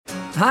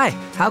Hi,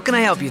 how can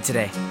I help you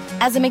today?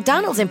 As a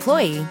McDonald's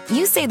employee,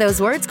 you say those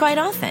words quite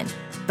often.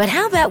 But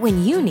how about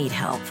when you need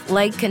help,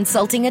 like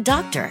consulting a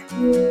doctor?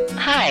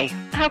 Hi,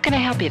 how can I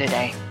help you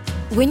today?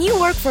 When you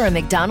work for a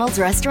McDonald's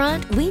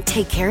restaurant, we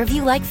take care of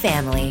you like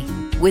family.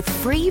 With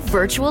free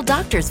virtual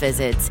doctor's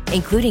visits,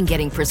 including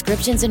getting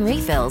prescriptions and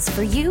refills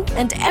for you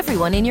and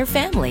everyone in your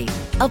family.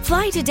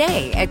 Apply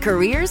today at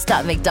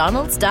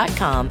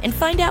careers.mcdonalds.com and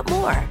find out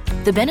more.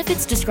 The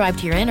benefits described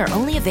herein are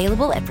only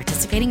available at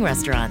participating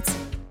restaurants.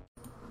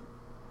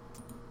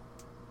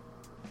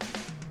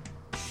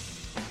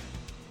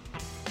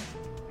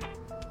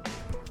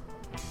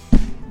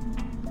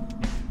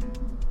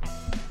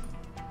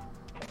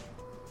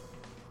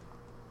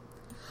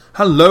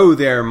 Hello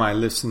there, my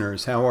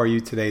listeners. How are you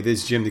today?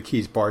 This is Jim the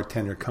Keys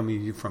bartender coming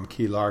to you from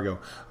Key Largo.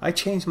 I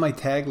change my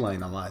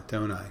tagline a lot,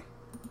 don't I,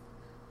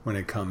 when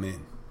I come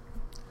in?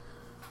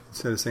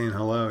 Instead of saying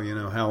hello,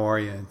 how are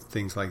you, and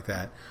things like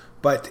that.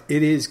 But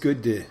it is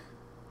good to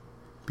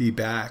be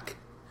back.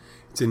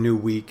 It's a new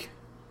week.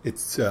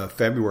 It's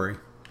February.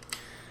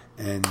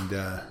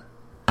 And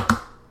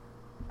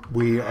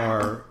we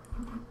are...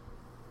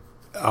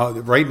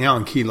 right now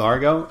in Key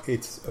Largo,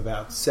 it's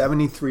about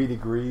 73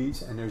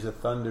 degrees, and there's a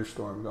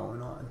thunderstorm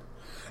going on.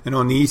 And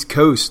on the East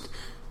Coast,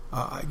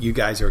 you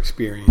guys are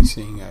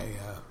experiencing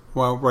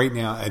right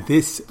now, at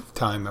this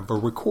time of a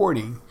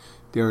recording,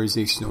 there is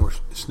a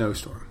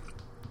snowstorm.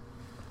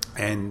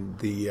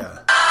 And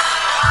whoa!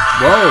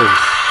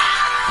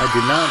 I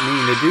did not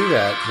mean to do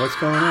that. What's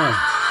going on?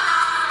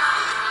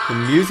 The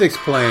music's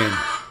playing.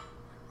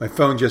 My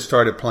phone just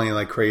started playing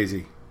like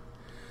crazy.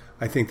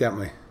 I think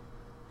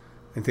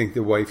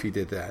the wifey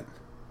did that.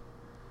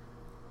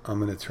 I'm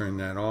going to turn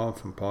that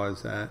off and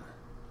pause that.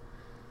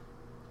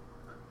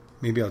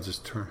 Maybe I'll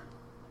just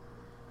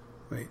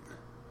wait.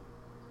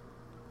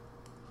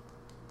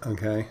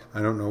 Okay.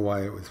 I don't know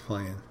why it was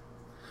playing.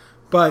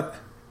 But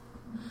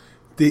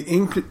the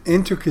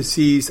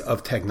intricacies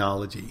of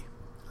technology,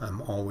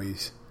 I'm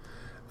always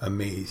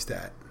amazed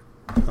at.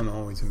 I'm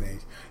always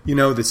amazed.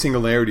 The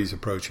singularity is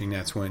approaching.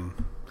 That's when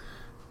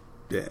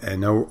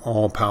an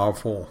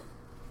all-powerful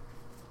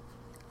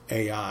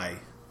AI,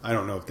 I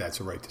don't know if that's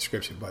the right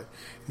description, but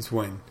it's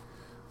when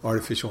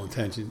artificial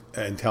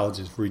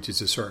intelligence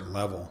reaches a certain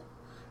level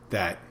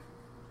that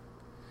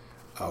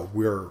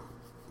we're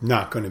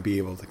not going to be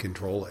able to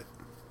control it.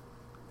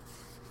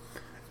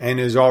 And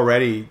there's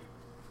already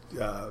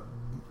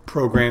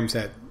programs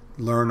that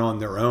learn on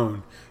their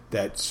own,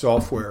 that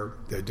software,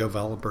 the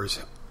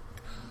developers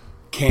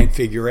can't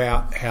figure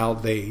out how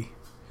they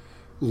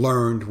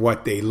learned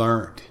what they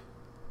learned.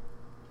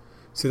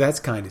 So that's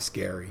kind of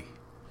scary.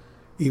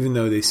 Even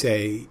though they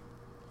say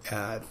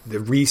the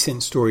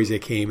recent stories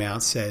that came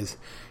out says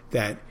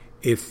that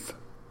if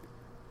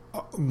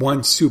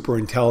one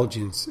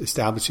superintelligence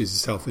establishes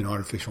itself in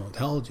artificial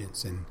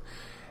intelligence and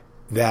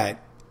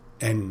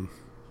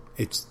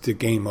it's the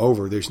game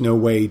over, there's no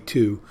way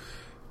to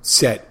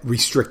set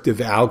restrictive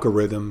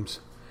algorithms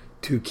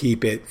to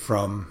keep it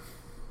from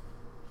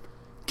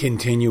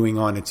continuing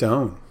on its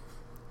own.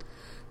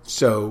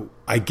 So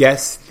I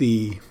guess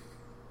think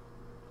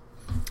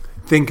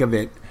of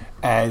it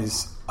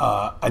as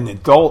an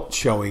adult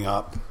showing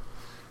up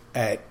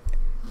at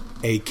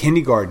a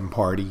kindergarten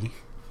party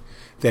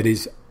that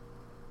is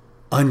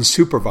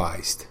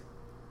unsupervised.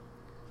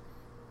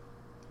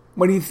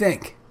 What do you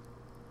think?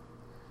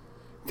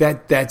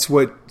 That's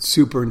what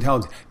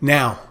superintelligence.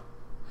 Now,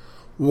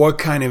 what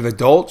kind of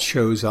adult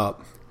shows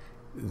up?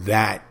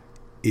 That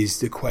is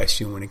the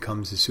question when it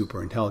comes to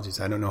superintelligence.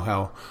 I don't know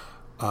how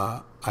I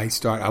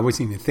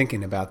wasn't even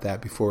thinking about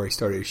that before I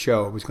started the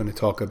show. I was going to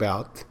talk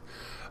about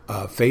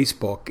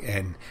Facebook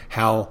and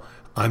how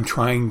I'm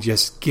trying to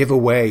just give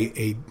away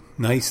a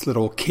nice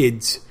little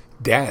kid's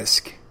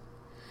desk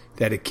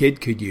that a kid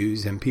could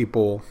use, and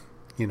people,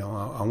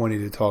 I wanted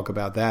to talk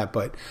about that,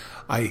 but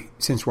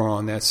since we're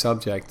on that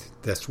subject,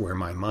 that's where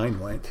my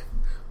mind went.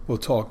 We'll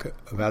talk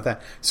about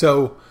that.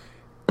 So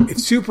if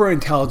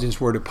superintelligence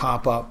were to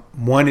pop up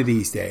one of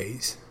these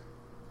days,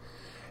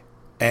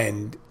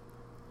 and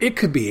it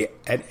could be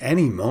at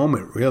any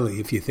moment, really,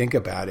 if you think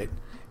about it,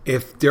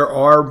 if there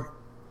are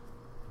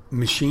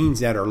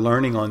machines that are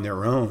learning on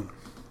their own,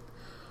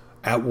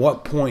 at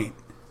what point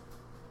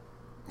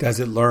does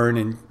it learn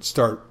and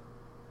start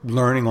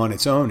learning on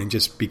its own and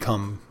just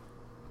become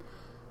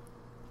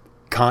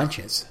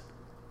conscious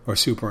or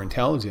super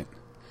intelligent?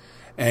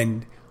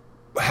 And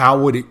how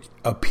would it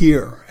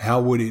appear?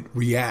 How would it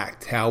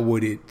react? How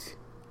would it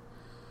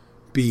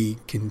be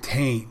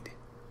contained?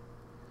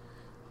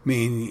 I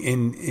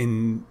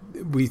mean,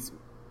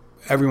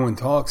 everyone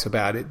talks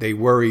about it. They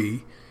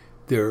worry.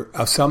 Their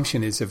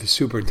assumption is if a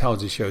super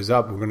intelligence shows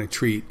up,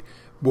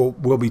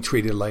 we'll be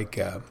treated like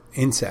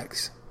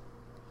insects,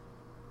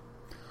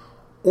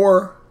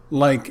 or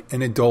like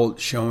an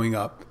adult showing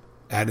up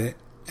at an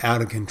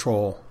out of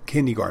control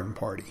kindergarten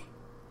party.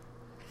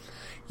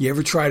 You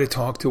ever try to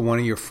talk to one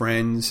of your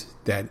friends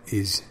that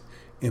is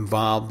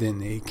involved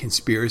in a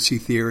conspiracy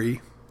theory,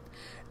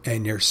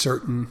 and they're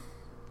certain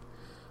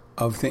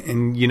of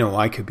and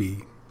I could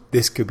be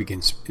this could be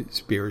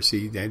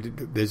conspiracy.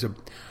 There's a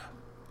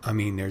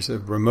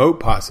remote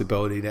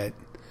possibility that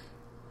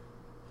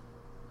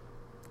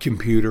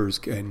computers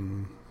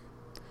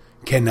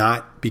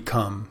cannot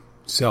become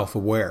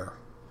self-aware.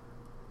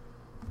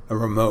 A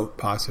remote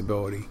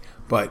possibility,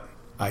 but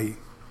I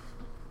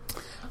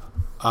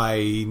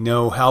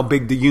know how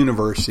big the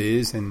universe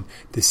is, and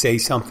to say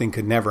something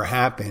could never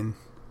happen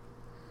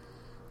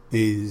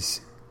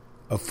is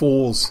a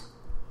fool's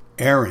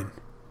errand.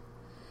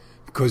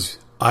 Because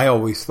I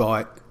always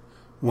thought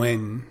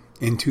when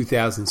in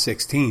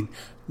 2016,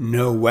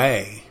 no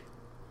way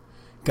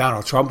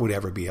Donald Trump would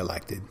ever be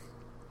elected.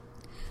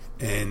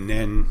 And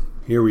then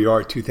here we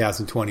are,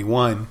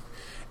 2021,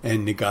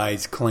 and the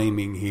guy's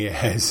claiming he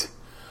has,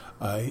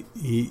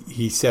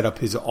 he set up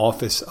his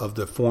office of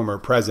the former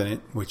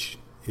president, which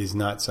is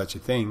not such a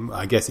thing.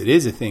 I guess it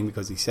is a thing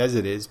because he says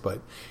it is,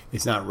 but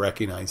it's not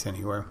recognized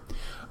anywhere.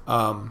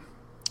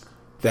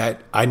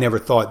 That I never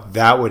thought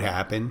that would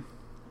happen.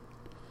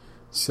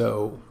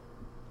 So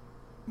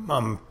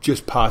I'm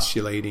just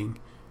postulating,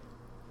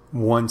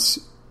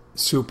 once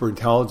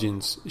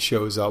superintelligence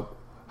shows up,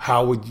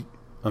 how would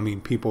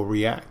people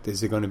react?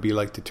 Is it going to be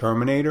like the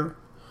Terminator,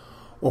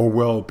 or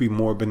will it be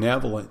more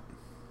benevolent?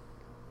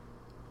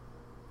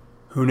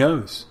 Who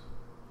knows?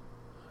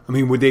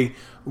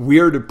 We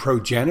are the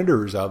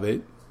progenitors of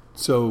it,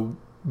 so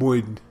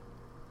would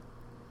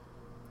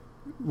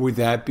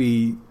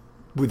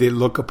they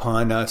look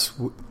upon us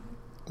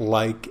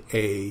like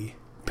a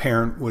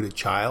parent would a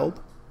child?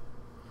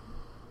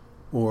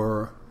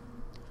 Or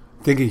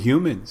think of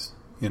humans,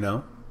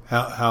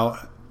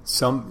 how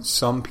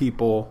some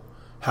people,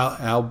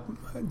 how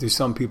do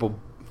some people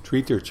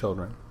treat their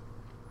children?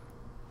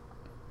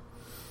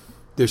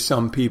 There's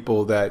some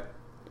people that,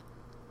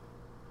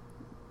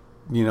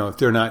 if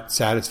they're not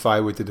satisfied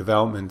with the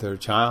development of their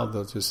child,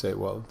 they'll just say,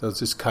 well, they'll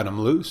just cut them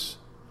loose.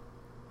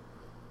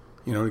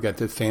 We got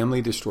the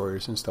family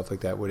destroyers and stuff like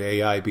that. Would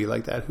AI be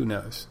like that? Who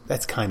knows?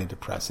 That's kind of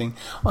depressing.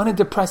 On a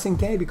depressing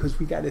day, because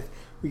we got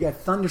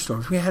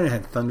thunderstorms. We hadn't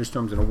had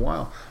thunderstorms in a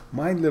while.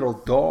 My little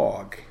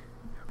dog,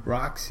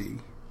 Roxy,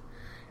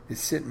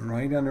 is sitting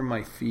right under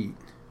my feet.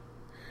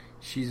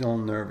 She's all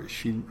nervous.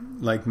 She,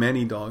 like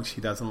many dogs, she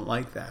doesn't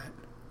like that.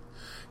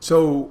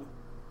 So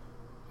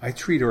I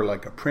treat her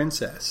like a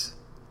princess.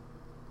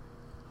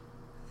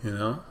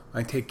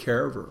 I take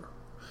care of her.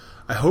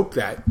 I hope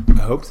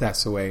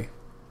that's the way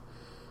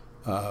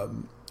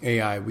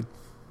AI would,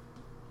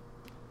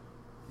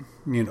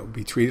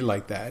 be treated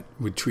like that,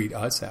 would treat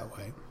us that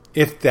way,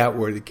 if that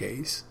were the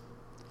case.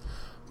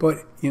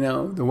 But,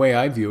 the way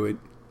I view it,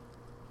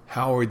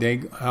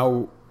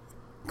 how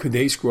could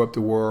they screw up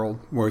the world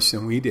worse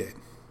than we did?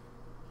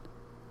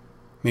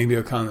 Maybe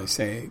they'll kind of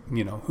say,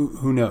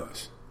 who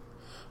knows?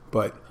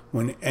 But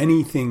when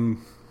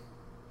anything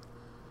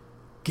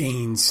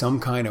gains some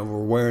kind of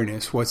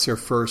awareness, what's their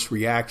first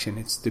reaction?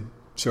 It's the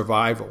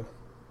survival.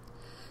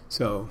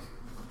 So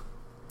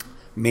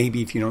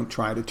maybe if you don't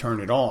try to turn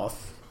it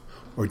off,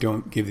 or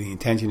don't give the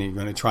intention that you're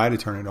going to try to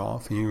turn it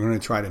off, and you're going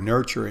to try to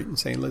nurture it and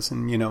say,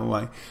 listen,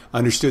 I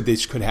understood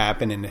this could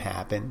happen, and it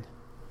happened.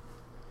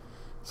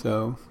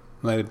 So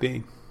let it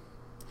be.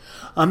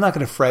 I'm not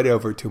going to fret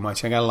over it too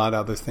much. I got a lot of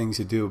other things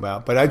to do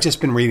about, but I've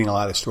just been reading a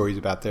lot of stories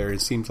about there.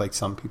 It seems like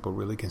some people are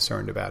really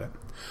concerned about it.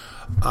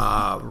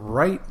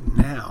 Right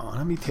now,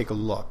 let me take a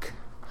look.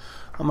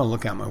 I'm going to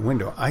look out my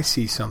window. I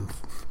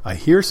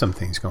hear some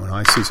things going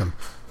on. I see some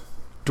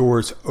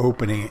doors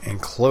opening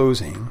and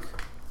closing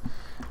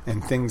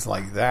and things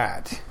like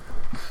that.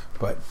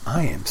 But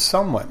I am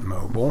somewhat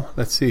mobile.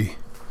 Let's see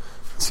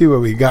what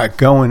we got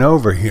going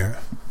over here.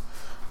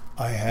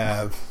 I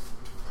have,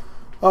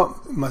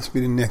 it must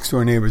be the next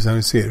door neighbors. I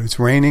don't see it. It's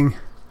raining.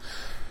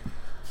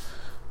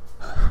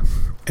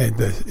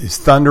 It's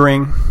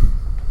thundering.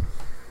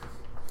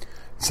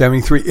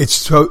 73. It's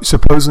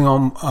supposedly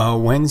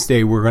on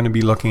Wednesday we're going to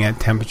be looking at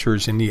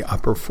temperatures in the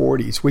upper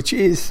 40s, which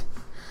is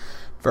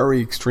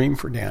very extreme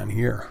for down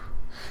here.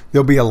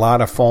 There'll be a lot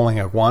of falling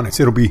iguanas.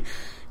 It'll be,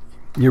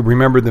 you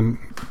remember the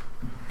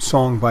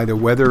song by the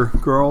Weather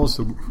Girls?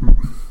 I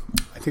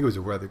think it was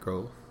the Weather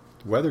Girl.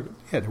 The Weather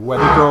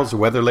Girls, the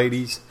Weather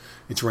Ladies.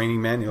 It's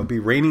raining men. It'll be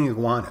raining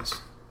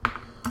iguanas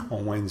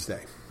on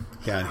Wednesday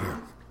down here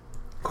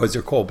because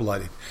they're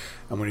cold-blooded,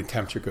 and when the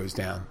temperature goes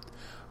down,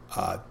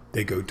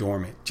 they go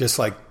dormant, just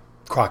like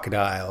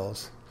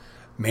crocodiles.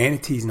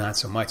 Manatees, not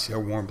so much. They're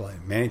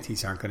warm-blooded.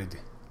 Manatees aren't going to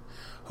do.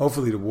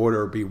 Hopefully the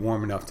water will be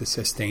warm enough to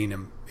sustain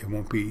them. It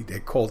won't be,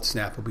 that cold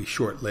snap will be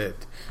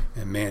short-lived,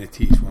 and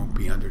manatees won't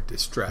be under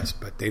distress,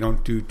 but they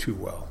don't do too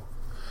well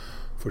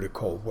for the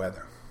cold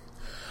weather.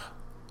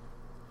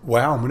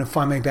 Wow, I'm going to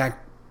find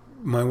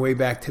my way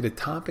back to the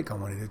topic I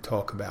wanted to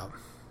talk about.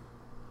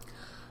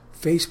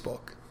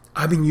 Facebook.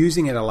 I've been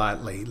using it a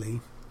lot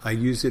lately. I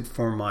use it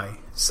for my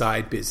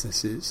side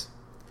businesses,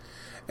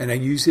 and I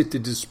use it to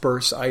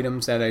disperse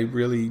items that I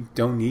really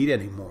don't need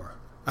anymore.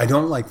 I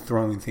don't like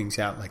throwing things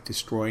out, like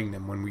destroying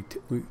them when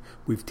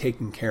we've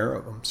taken care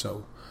of them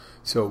so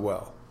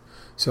well.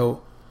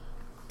 So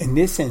in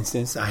this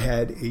instance, I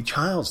had a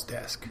child's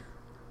desk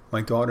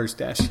my daughter's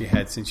desk she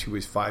had since she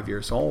was 5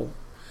 years old,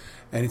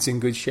 and it's in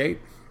good shape.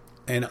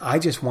 And I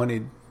just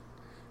wanted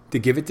to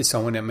give it to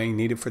someone that may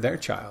need it for their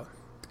child,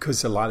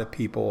 because a lot of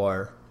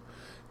people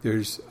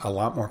there's a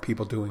lot more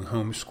people doing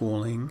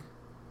homeschooling,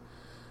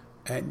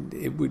 and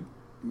it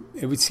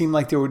would seem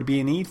like there would be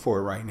a need for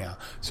it right now.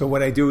 So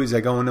what I do is I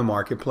go in the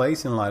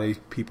marketplace, and a lot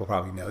of people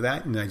probably know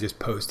that, and I just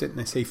post it, and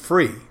I say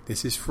free.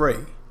 This is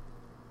free.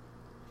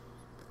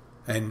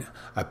 And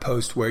I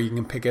post where you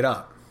can pick it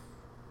up.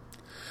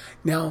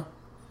 Now,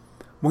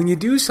 when you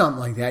do something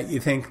like that, you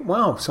think,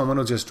 well, someone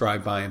will just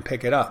drive by and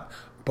pick it up.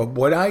 But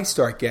what I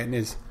start getting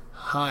is,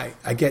 I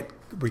get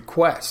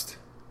requests.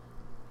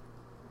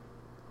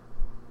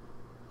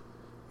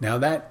 Now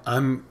that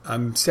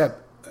I'm set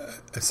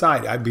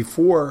aside.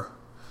 Before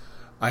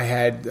I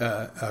had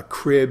a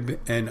crib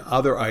and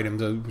other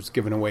items that was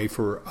given away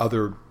for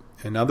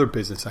another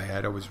business I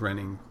had. I was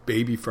renting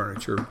baby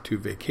furniture to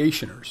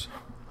vacationers.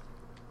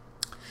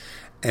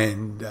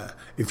 And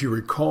if you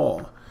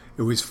recall,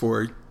 it was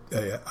for,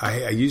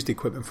 I used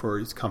equipment for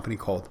this company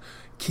called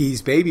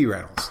Keys Baby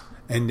Rentals.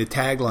 And the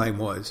tagline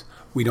was,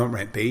 "We don't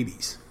rent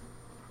babies."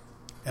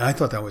 And I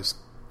thought that was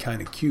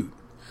kind of cute.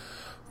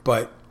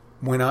 But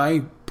when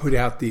I put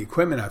out the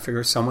equipment, I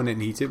figured someone that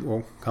needs it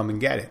will come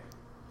and get it.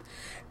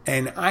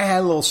 And I had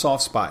a little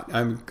soft spot.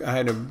 I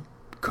had a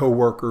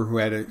coworker who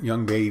had a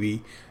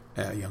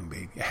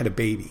had a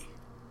baby.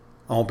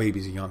 All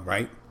babies are young,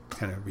 right?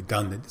 Kind of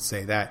redundant to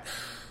say that.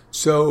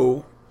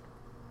 So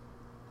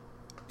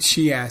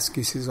she asked,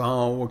 he says,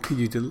 "Oh, well, could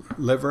you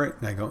deliver it?"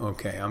 And I go,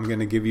 "Okay, I'm going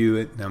to give you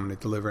it, and I'm going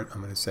to deliver it.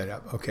 I'm going to set it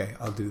up." "Okay,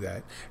 I'll do that."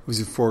 It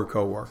was for a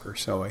coworker,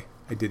 so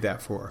I did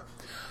that for her.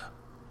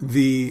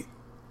 The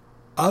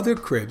other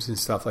cribs and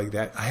stuff like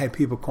that, I had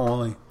people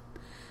calling,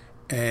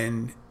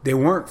 and they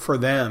weren't for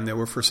them. They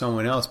were for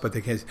someone else, but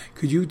they said,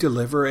 "Could you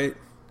deliver it?"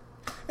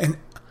 And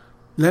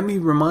let me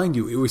remind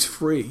you, it was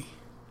free.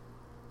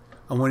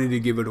 I wanted to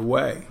give it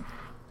away.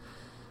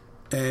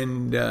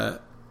 And, I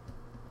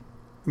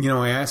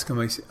asked him,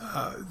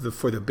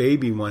 for the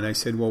baby one, I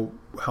said, "Well,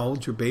 how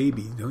old's your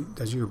baby?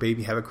 Does your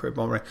baby have a crib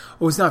already?"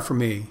 "Oh, it's not for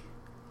me."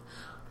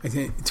 I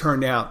think it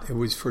turned out it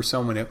was for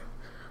someone that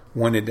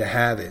wanted to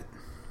have it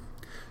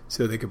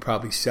so they could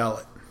probably sell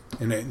it.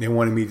 And they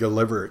wanted me to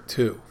deliver it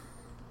too.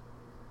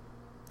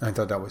 I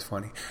thought that was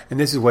funny. And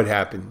this is what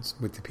happens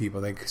with the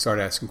people. They start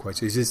asking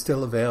questions. "Is it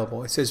still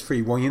available?" It says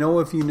free. Well,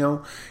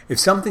 if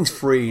something's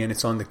free and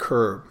it's on the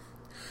curb,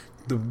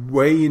 the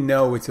way you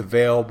know it's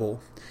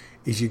available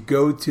is you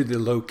go to the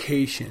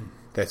location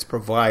that's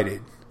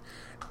provided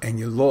and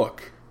you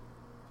look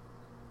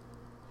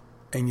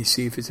and you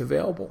see if it's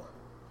available.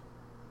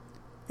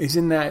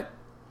 Isn't that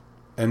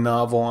a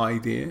novel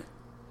idea?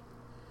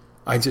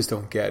 I just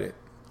don't get it.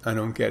 I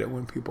don't get it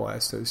when people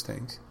ask those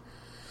things.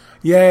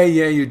 Yeah,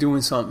 you're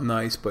doing something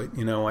nice, but,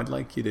 I'd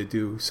like you to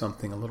do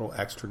something a little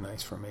extra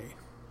nice for me.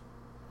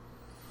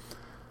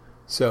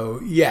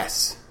 So,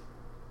 yes,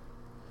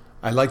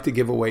 I like to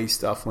give away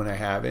stuff when I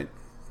have it.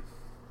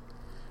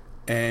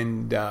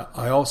 And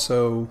I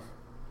also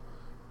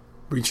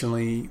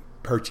recently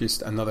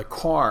purchased another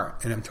car,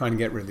 and I'm trying to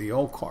get rid of the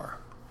old car.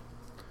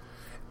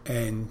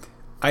 And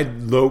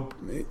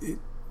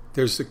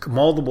there's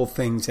multiple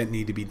things that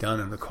need to be done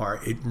in the car.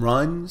 It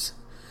runs.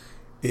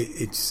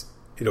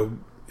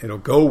 It'll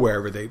go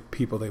wherever they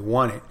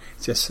want it.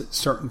 It's just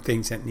certain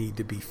things that need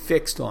to be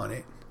fixed on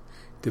it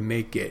to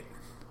make it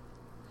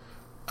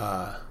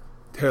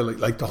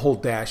like the whole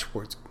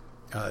dashboard.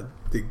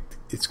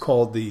 It's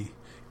called the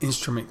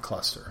instrument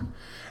cluster.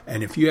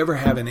 And if you ever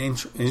have an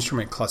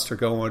instrument cluster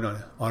go on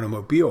an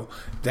automobile,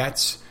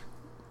 that's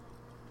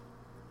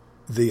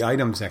the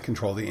items that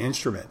control the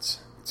instruments.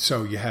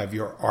 So you have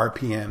your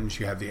RPMs,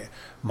 you have the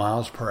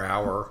miles per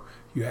hour,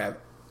 you have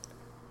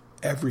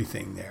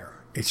everything there.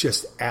 It's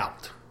just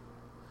out.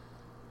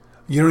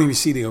 You don't even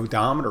see the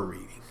odometer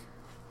reading.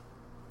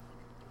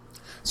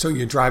 So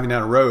you're driving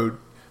down a road,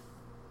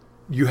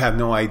 you have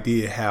no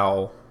idea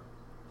how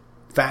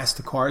fast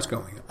the car is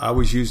going. I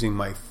was using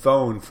my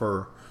phone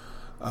for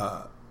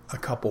a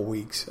couple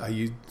weeks. I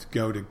used to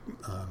go to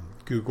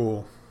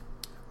Google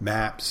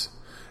Maps,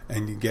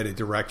 and you get a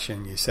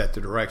direction, you set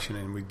the direction,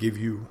 and it would give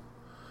you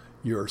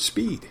your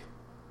speed.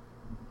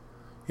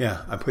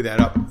 Yeah, I put that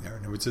up there,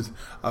 and it was just,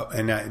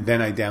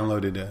 then I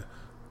downloaded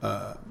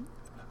a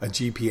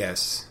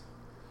GPS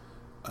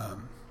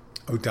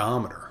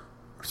odometer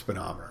or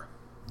speedometer,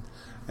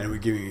 and it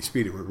would give me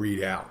speed. It would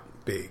read out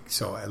big,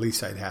 so at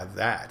least I'd have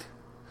that,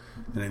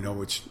 and I know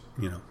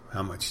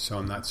how much, so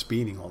I'm not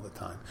speeding all the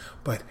time.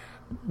 But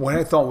what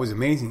I thought was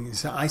amazing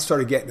is I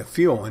started getting a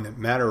feel in a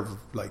matter of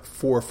like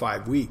 4 or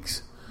 5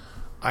 weeks.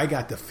 I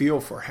got the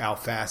feel for how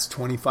fast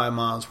 25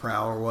 miles per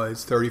hour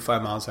was,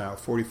 35 miles an hour,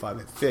 45,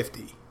 and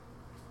 50,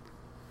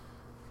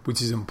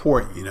 which is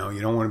important. You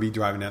don't want to be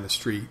driving down the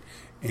street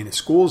in a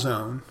school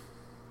zone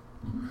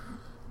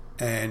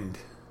and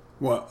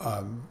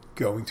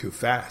going too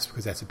fast,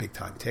 because that's a big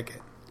time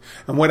ticket.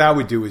 And what I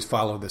would do is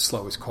follow the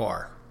slowest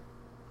car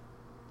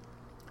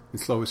in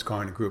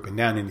the group. And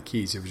down in the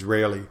Keys, it was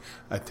rarely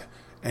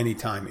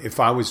anytime. If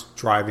I was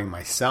driving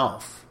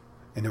myself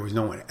and there was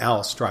no one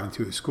else driving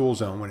through the school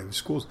zone when it was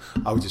schools,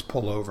 I would just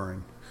pull over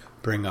and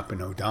bring up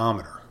an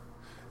odometer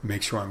and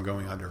make sure I'm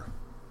going under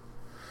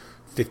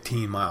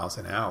 15 miles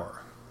an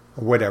hour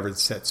or whatever the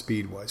set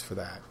speed was for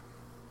that.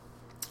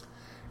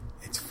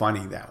 It's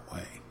funny that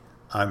way.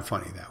 I'm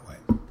funny that way.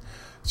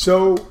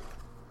 So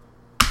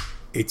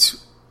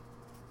it's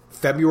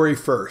February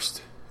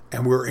 1st,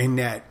 and we're in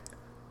that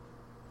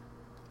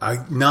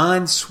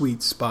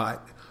non-sweet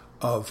spot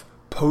of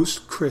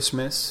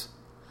post-Christmas,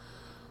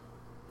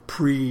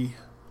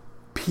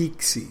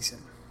 pre-peak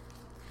season.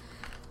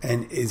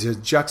 And is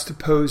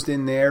juxtaposed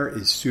in there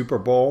is Super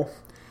Bowl,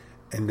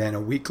 and then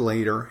a week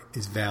later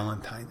is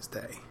Valentine's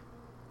Day.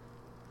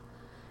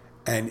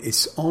 And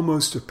it's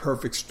almost a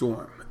perfect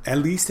storm. At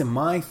least in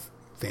my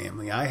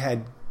family,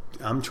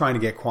 I'm trying to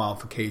get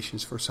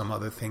qualifications for some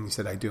other things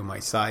that I do, my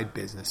side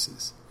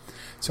businesses.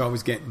 So I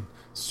was getting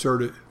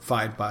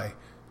certified by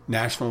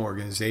national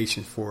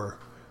organizations for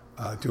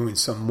doing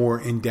some more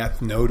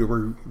in-depth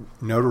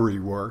notary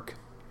work.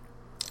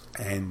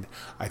 And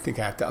I think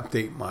I have to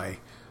update my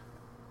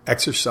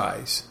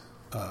exercise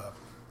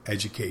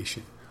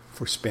education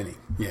for spinning.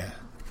 Yeah.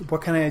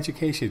 What kind of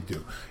education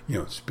do you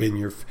do?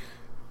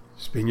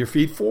 Spin your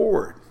feet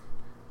forward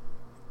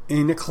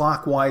in a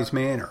clockwise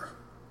manner.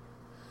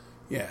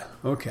 Yeah,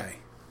 okay.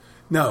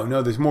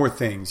 No, there's more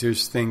things.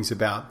 There's things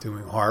about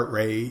doing heart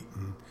rate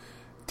and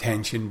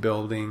tension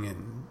building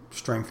and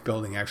strength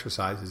building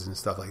exercises and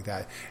stuff like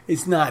that.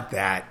 It's not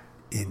that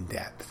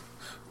in-depth.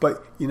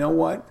 But you know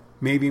what?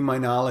 Maybe my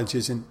knowledge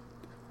isn't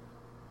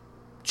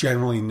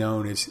generally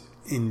known as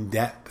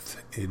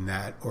in-depth in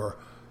that, or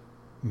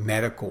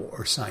medical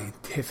or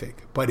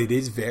scientific, but it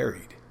is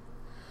varied.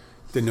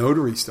 The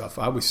notary stuff,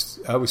 I was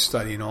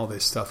studying all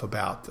this stuff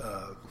about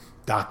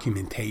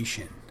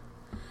documentation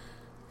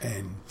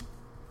and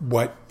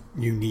what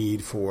you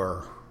need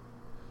for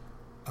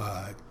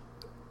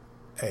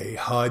a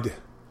HUD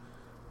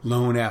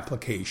loan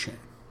application,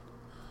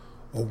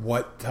 or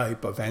what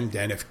type of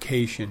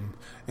identification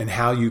and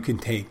how you can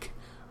take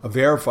a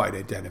verified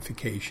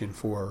identification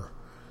for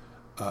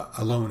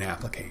a loan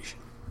application.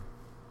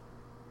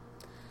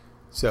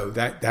 So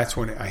that's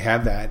when I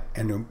have that,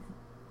 and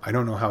I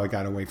don't know how I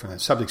got away from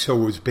that subject. So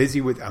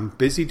I'm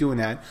busy doing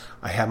that.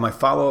 I have my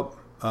follow-up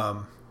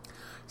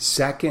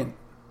second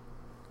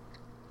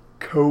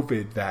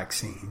COVID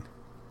vaccine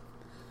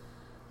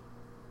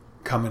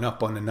coming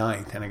up on the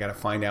 9th, and I got to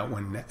find out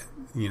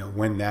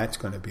when that's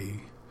going to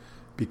be,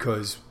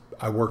 because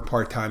I work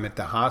part-time at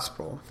the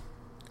hospital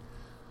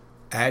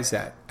as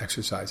that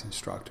exercise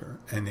instructor,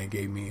 and they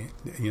gave me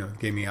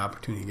the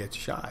opportunity to get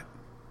shot,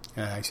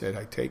 and I said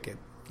I'd take it.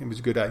 It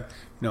was good.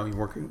 You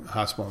work as a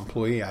hospital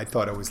employee. I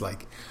thought it was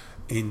like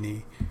in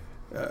the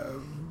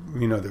there's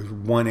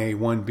 1A,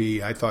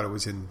 1B. I thought it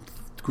was in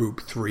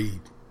group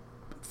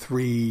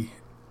 3Z,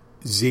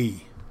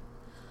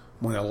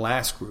 one of the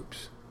last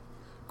groups,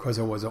 because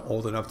I wasn't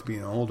old enough to be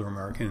an older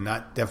American, and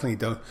I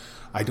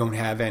don't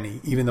have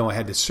any, even though I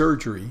had the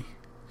surgery,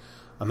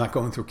 I'm not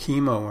going through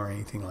chemo or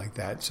anything like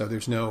that, so I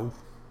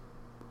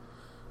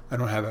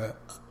don't have a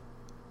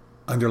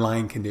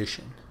underlying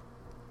condition.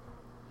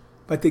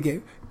 But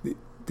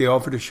they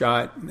offered a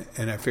shot,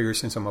 and I figured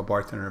since I'm a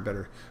bartender, I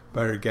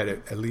better get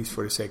it, at least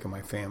for the sake of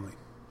my family.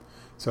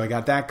 So I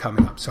got that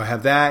coming up. So I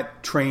have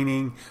that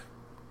training,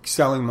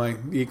 selling my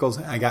vehicles.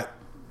 I got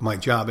my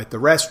job at the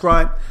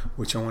restaurant,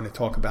 which I want to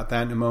talk about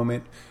that in a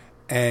moment.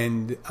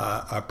 And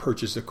I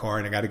purchased a car,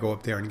 and I got to go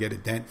up there and get a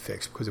dent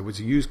fixed because it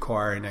was a used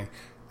car. And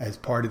as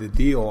part of the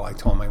deal, I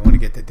told him I want to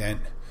get the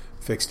dent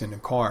fixed in the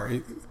car.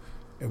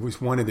 It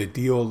was one of the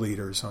deal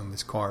leaders on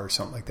this car or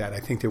something like that. I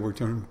think they were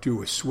going to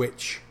do a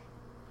switch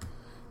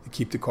to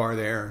keep the car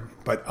there.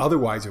 But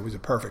otherwise, it was a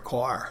perfect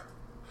car.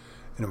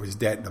 And it was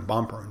dent in the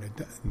bumper. And the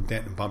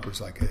dent in the bumper is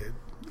like a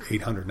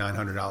 $800,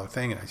 $900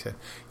 thing. And I said,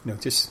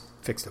 just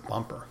fix the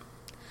bumper.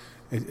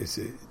 It's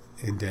an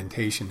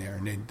indentation there.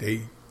 And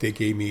they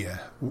gave me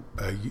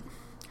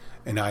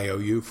an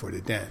IOU for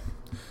the dent.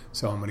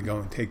 So I'm going to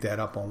go and take that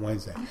up on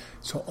Wednesday.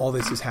 So all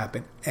this has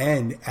happened.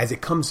 And as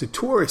it comes to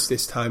tourists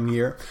this time of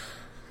year,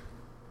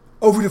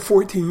 over the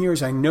 14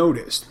 years, I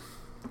noticed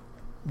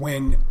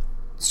when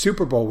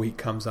Super Bowl week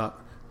comes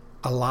up,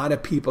 a lot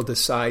of people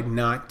decide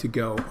not to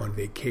go on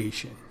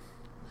vacation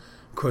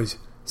because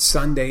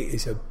Sunday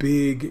is a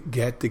big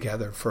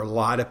get-together for a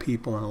lot of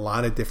people in a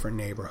lot of different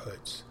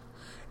neighborhoods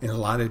in a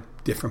lot of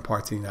different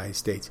parts of the United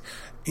States.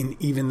 And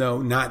even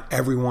though not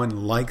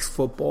everyone likes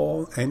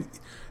football and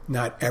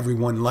not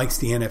everyone likes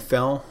the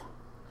NFL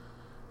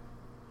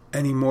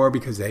anymore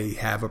because they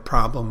have a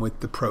problem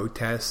with the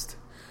protest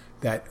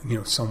that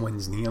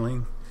someone's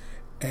kneeling,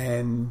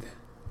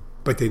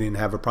 but they didn't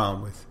have a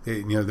problem with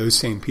those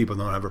same people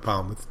don't have a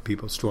problem with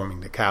people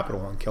storming the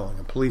Capitol and killing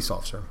a police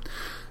officer,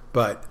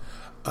 but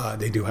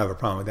they do have a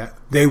problem with that.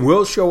 They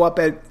will show up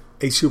at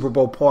a Super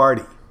Bowl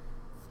party.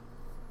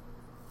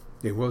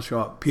 They will show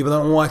up. People that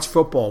don't watch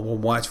football will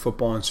watch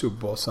football on Super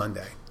Bowl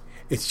Sunday.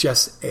 It's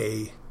just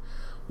a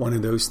one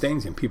of those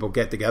things, and people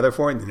get together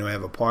for it, and they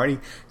have a party.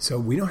 So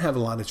we don't have a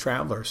lot of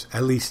travelers,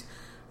 at least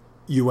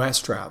U.S.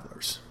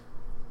 travelers.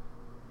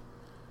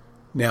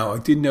 Now, I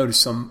did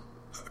notice a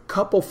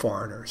couple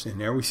foreigners in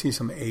there. We see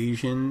some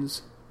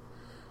Asians,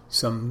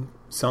 some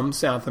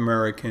South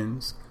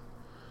Americans,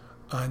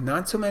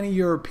 not so many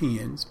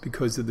Europeans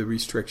because of the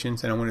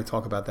restrictions, and I want to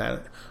talk about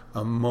that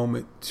a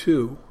moment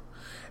too.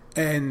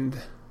 And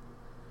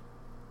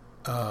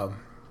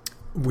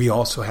we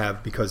also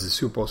have, because the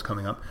Super Bowl is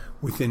coming up,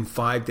 within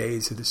 5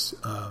 days of this,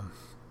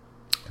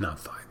 not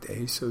 5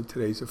 days, so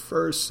today's the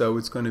 1st, so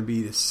it's going to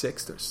be the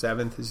 6th or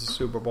 7th is the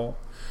Super Bowl.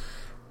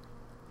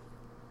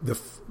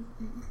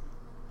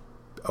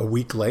 A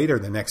week later,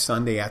 the next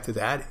Sunday after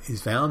that,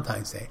 is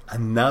Valentine's Day.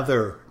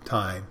 Another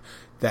time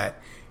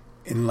that,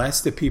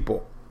 unless the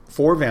people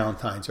for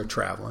Valentine's are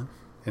traveling,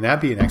 and that'd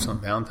be an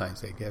excellent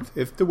Valentine's Day gift,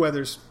 if the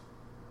weather's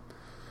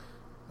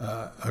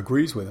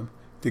agrees with them,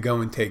 to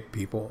go and take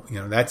people.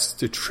 That's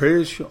the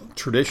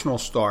traditional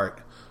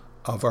start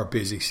of our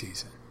busy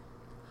season,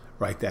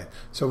 right?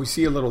 So we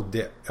see a little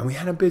dip, and we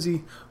had a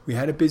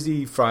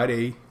busy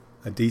Friday,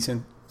 a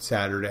decent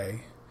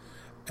Saturday,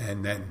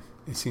 and then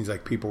it seems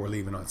like people were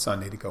leaving on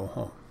Sunday to go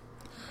home.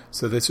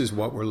 So this is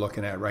what we're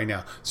looking at right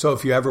now. So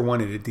if you ever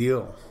wanted a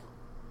deal,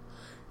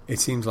 it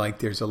seems like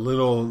there's a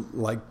little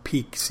like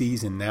peak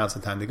season. Now's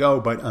the time to go.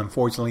 But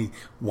unfortunately,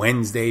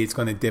 Wednesday it's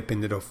going to dip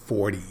into the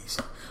 40s,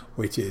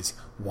 which is,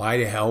 why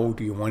the hell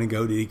do you want to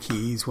go to the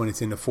Keys when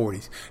it's in the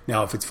 40s?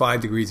 Now, if it's 5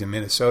 degrees in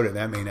Minnesota,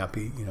 that may not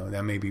be,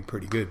 that may be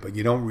pretty good. But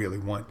you don't really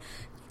want,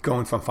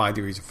 going from 5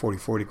 degrees to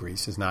 44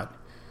 degrees is not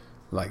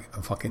like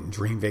a fucking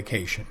dream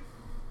vacation.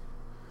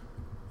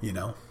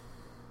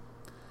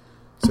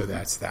 So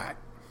that's that.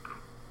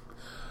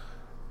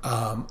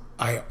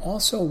 I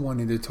also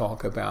wanted to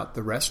talk about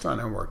the restaurant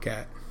I work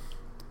at,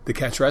 the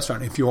Catch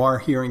Restaurant. If you are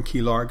here in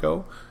Key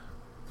Largo,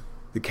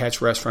 the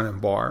Catch Restaurant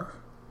and Bar,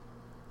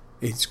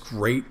 it's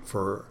great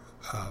for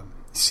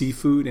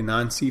seafood and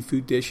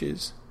non-seafood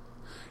dishes.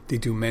 They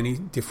do many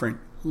different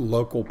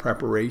local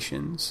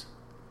preparations,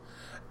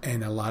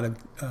 and a lot of,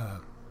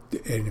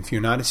 and if you're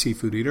not a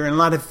seafood eater, and a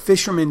lot of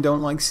fishermen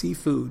don't like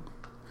seafood.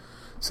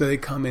 So they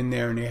come in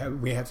there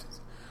and we have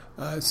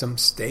some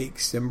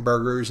steaks and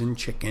burgers and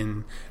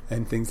chicken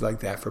and things like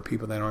that for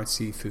people that aren't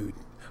seafood.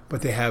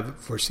 But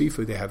for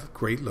seafood, they have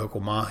great local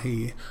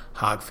mahi,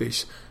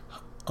 hogfish,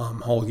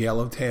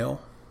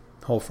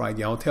 whole fried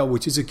yellowtail,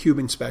 which is a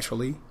Cuban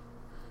specialty.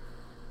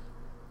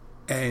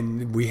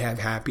 And we have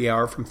happy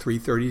hour from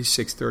 3:30 to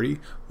 6:30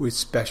 with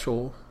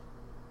special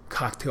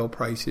cocktail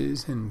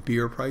prices and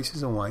beer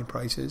prices and wine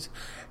prices,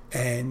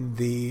 and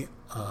the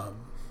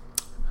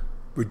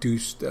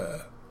reduced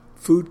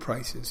food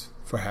prices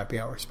for happy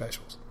hour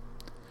specials.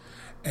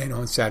 And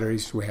on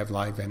Saturdays, we have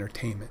live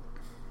entertainment.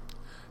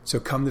 So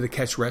come to the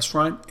Catch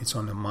Restaurant. It's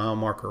on the mile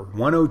marker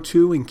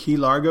 102 in Key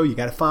Largo. You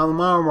got to follow the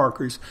mile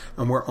markers,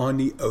 and we're on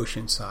the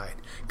ocean side.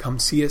 Come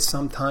see us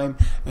sometime,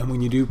 and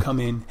when you do come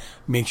in,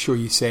 make sure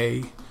you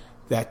say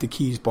that the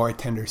Keys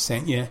bartender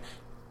sent you,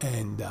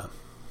 and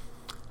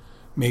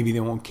maybe they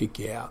won't kick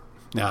you out.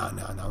 No,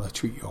 they'll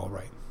treat you all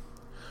right.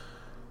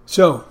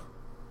 So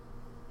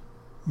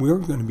we're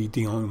going to be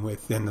dealing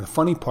with, and the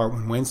funny part,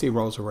 when Wednesday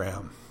rolls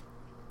around,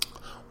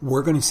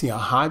 we're going to see a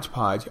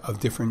hodgepodge of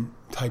different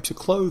types of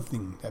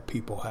clothing that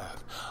people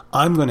have.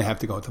 I'm going to have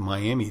to go to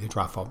Miami to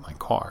drop off my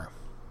car.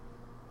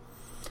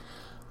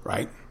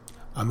 Right?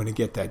 I'm going to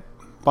get that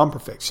bumper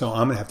fixed, so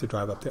I'm going to have to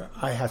drive up there.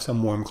 I have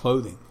some warm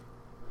clothing.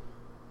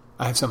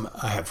 I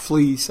have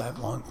fleece, I have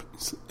long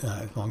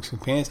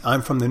sleeve pants.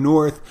 I'm from the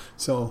north,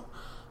 so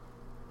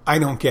I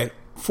don't get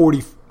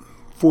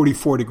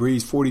 44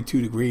 degrees, 42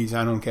 degrees.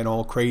 I don't get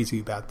all crazy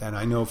about that.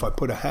 I know if I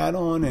put a hat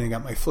on and I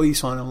got my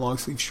fleece on and a long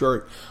sleeve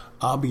shirt,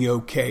 I'll be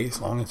okay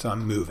as long as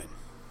I'm moving.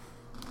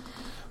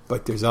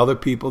 But there's other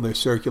people, their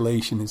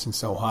circulation isn't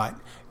so hot.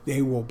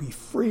 They will be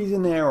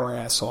freezing their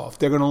ass off.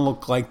 They're going to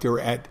look like they're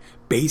at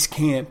base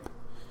camp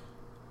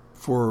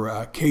for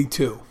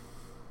K2.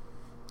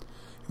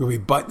 They'll be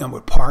buttoned up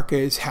with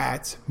parkas,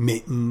 hats,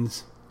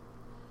 mittens,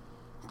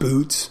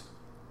 boots.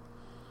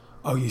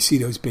 Oh, you see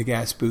those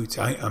big-ass boots.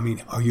 I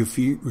mean, are your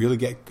feet really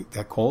get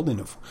that cold?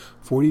 In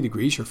 40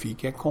 degrees, your feet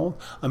get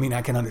cold? I mean,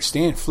 I can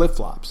understand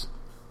flip-flops,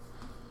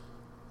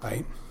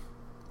 right?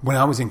 When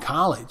I was in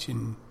college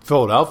in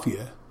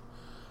Philadelphia,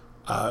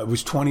 it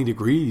was 20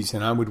 degrees,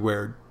 and I would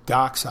wear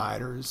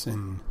Docksiders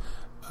and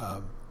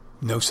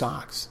no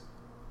socks.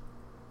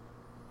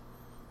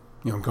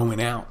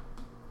 Going out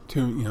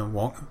to,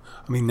 walk.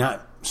 I mean,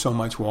 not so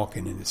much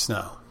walking in the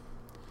snow.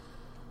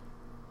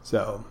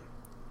 So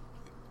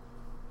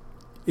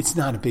it's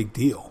not a big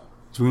deal.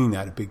 It's really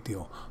not a big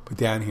deal. But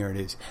down here it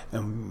is.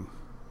 And,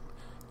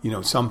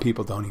 some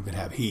people don't even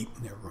have heat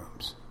in their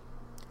rooms.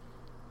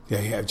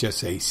 They have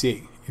just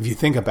AC. If you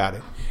think about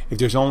it, if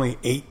there's only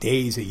 8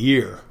 days a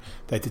year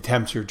that the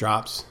temperature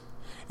drops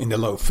in the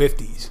low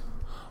 50s,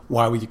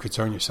 why would you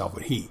concern yourself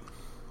with heat?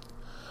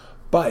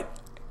 But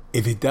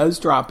if it does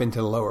drop into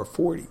the lower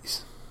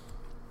 40s,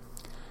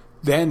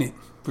 then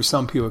for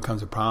some people it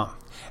becomes a problem.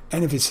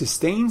 And if it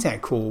sustains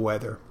that cool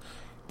weather,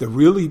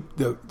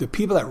 the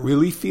people that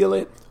really feel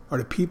it are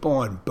the people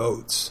on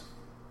boats.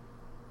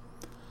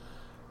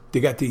 They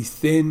got these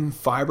thin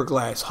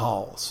fiberglass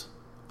hulls,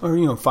 or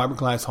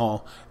fiberglass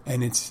hull,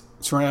 and it's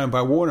surrounded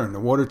by water, and the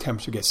water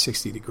temperature gets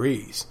 60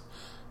 degrees.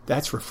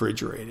 That's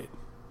refrigerated.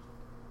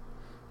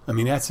 I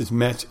mean, that's as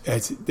much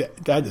as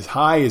that as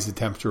high as the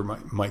temperature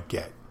might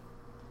get.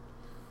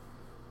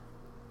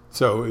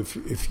 So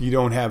if you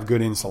don't have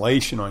good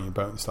insulation on your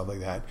boat and stuff like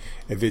that,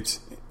 if it's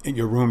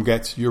your room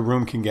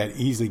can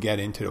easily get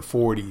into the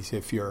 40s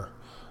if you're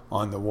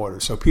on the water.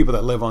 So people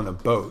that live on a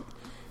boat,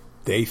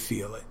 they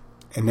feel it,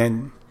 and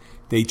then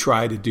they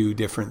try to do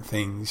different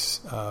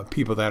things.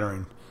 People that are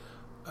in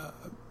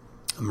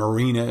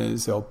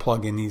marinas, they'll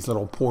plug in these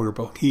little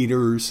portable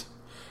heaters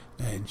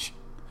and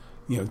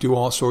do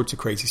all sorts of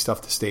crazy stuff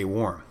to stay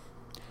warm.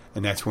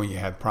 And that's when you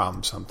have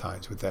problems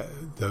sometimes with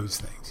those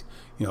things.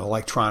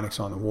 Electronics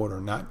on the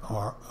water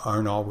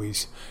aren't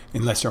always,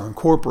 unless they're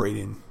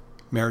incorporated in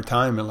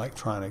maritime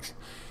electronics.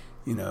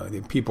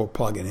 The people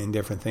plugging in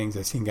different things.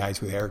 I've seen guys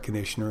with air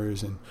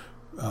conditioners and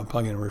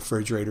plugging in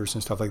refrigerators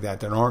and stuff like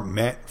that aren't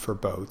meant for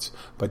boats,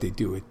 but they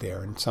do it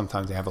there. And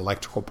sometimes they have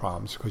electrical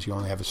problems because you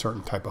only have a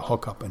certain type of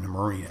hookup in the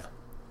marina.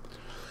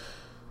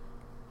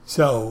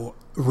 So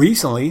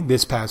recently,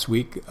 this past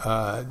week,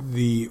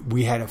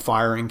 we had a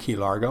fire in Key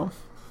Largo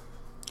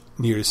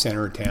near the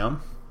center of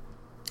town.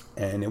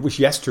 And it was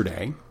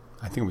yesterday.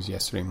 I think it was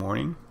yesterday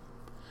morning.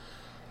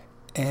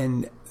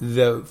 And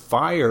the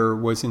fire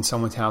was in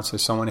someone's house, so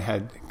someone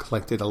had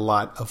collected a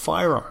lot of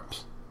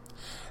firearms.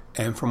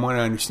 And from what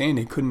I understand,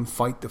 they couldn't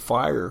fight the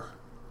fire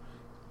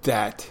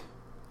that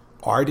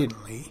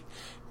ardently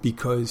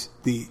because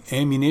the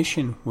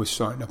ammunition was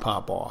starting to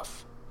pop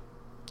off.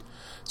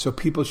 So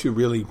people should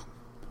really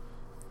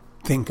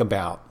think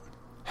about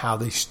how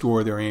they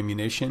store their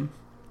ammunition.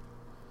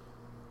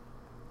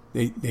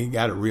 They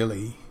got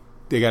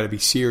to be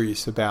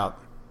serious about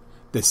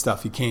this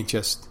stuff. You can't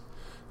just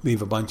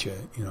leave a bunch of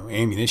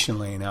ammunition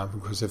laying out,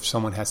 because if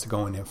someone has to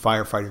go in, a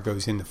firefighter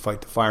goes in to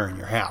fight the fire in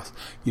your house,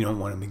 you don't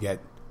want them to get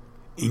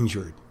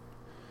injured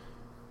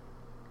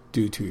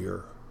due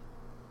to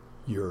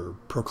your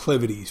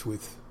proclivities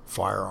with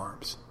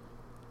firearms.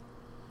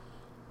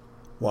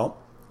 Well,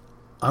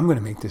 I'm going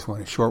to make this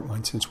one a short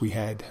one since we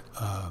had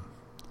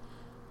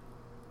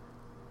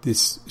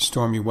this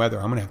stormy weather.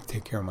 I'm going to have to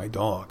take care of my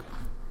dog.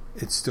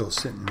 It's still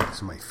sitting next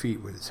to my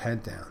feet with its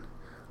head down.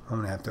 I'm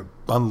going to have to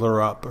bundle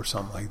her up or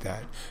something like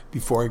that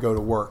before I go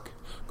to work,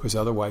 because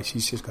otherwise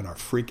she's just going to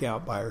freak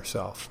out by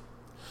herself.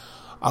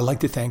 I'd like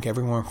to thank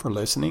everyone for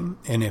listening,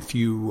 and if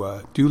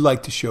you do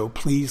like the show,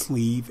 please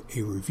leave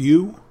a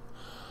review.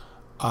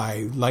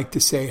 I'd like to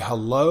say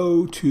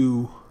hello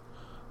to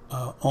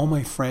all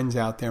my friends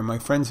out there. My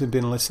friends have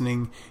been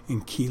listening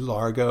in Key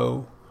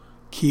Largo,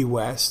 Key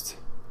West,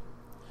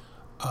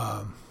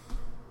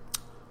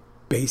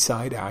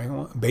 Bayside,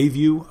 Iowa,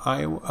 Bayview,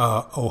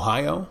 Iowa,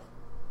 Ohio,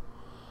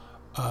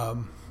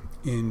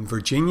 in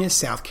Virginia,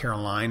 South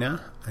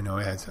Carolina. I know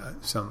I had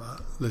some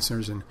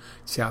listeners in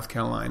South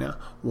Carolina,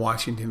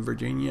 Washington,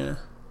 Virginia,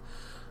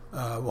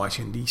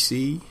 Washington,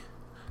 D.C.,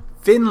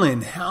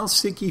 Finland,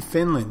 Helsinki,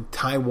 Finland,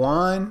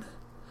 Taiwan,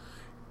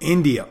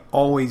 India,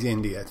 always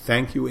India.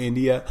 Thank you,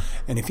 India.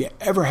 And if you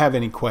ever have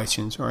any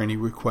questions or any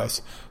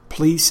requests,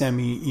 please send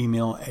me an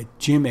email at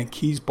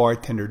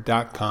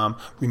jim@keysbartender.com.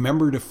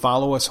 Remember to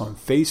follow us on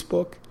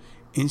Facebook,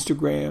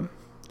 Instagram,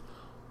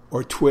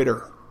 or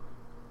Twitter.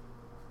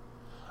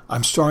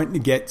 I'm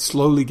starting to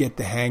slowly get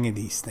the hang of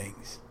these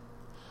things.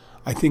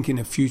 I think in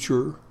the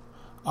future,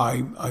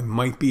 I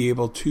might be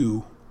able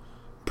to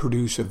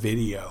produce a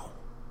video.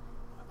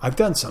 I've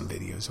done some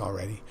videos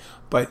already,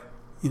 but,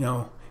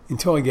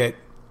 until I get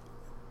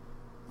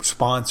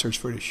sponsors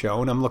for the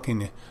show, and I'm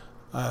looking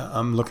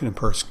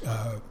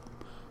to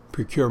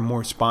procure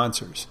more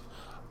sponsors,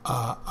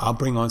 I'll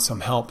bring on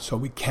some help so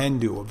we can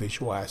do a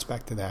visual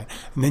aspect of that,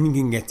 and then you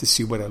can get to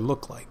see what I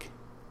look like.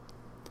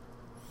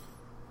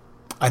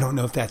 I don't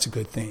know if that's a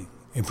good thing,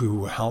 if it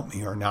will help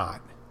me or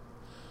not,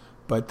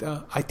 but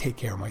I take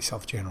care of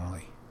myself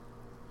generally.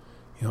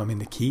 I'm in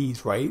the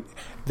Keys, right?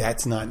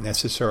 That's not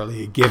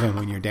necessarily a given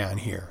when you're down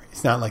here.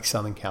 It's not like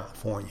Southern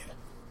California,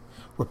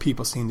 where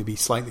people seem to be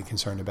slightly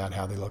concerned about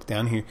how they look.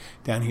 Down here,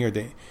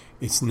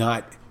 it's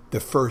not the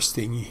first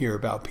thing you hear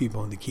about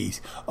people in the Keys.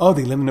 Oh,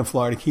 they live in the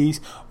Florida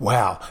Keys?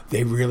 Wow,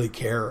 they really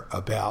care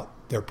about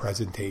their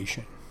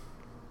presentation.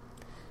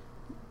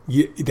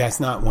 That's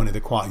not one of the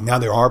qualities. Now,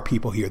 there are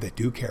people here that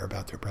do care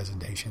about their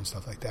presentation and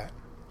stuff like that.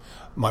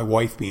 My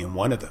wife being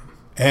one of them,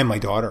 and my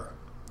daughter,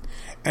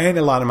 and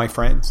a lot of my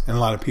friends, and a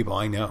lot of people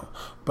I know.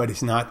 But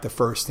it's not the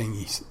first thing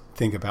you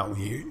think about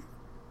when you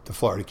the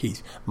Florida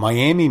Keys.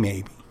 Miami,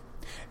 maybe.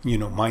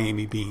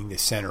 Miami being the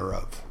center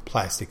of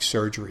plastic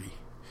surgery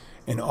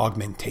and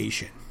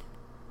augmentation.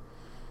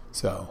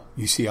 So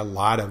you see a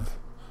lot of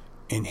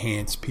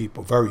enhanced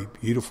people, very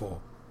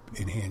beautiful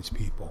enhanced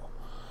people.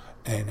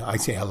 And I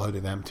say hello to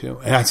them too.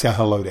 And I say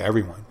hello to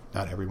everyone.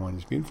 Not everyone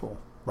is beautiful,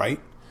 right?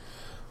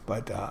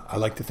 But I'd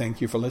like to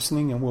thank you for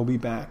listening, and we'll be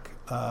back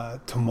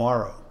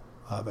tomorrow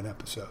of an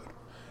episode.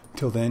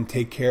 Till then,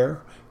 take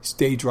care.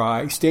 Stay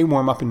dry. Stay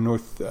warm up in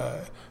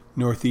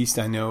northeast.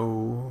 I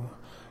know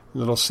a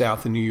little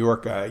south of New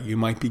York, you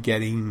might be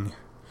getting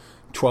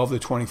 12 to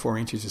 24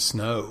 inches of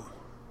snow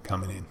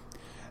coming in.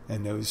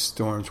 And those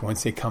storms,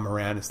 once they come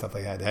around and stuff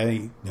like that, that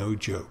ain't no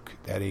joke.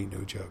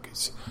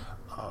 It's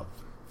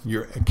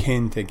you're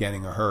akin to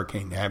getting a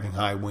hurricane, having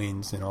high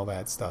winds and all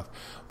that stuff.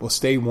 Well,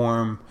 stay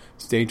warm,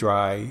 stay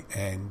dry,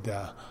 and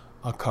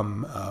I'll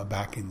come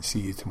back and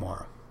see you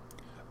tomorrow.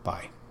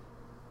 Bye.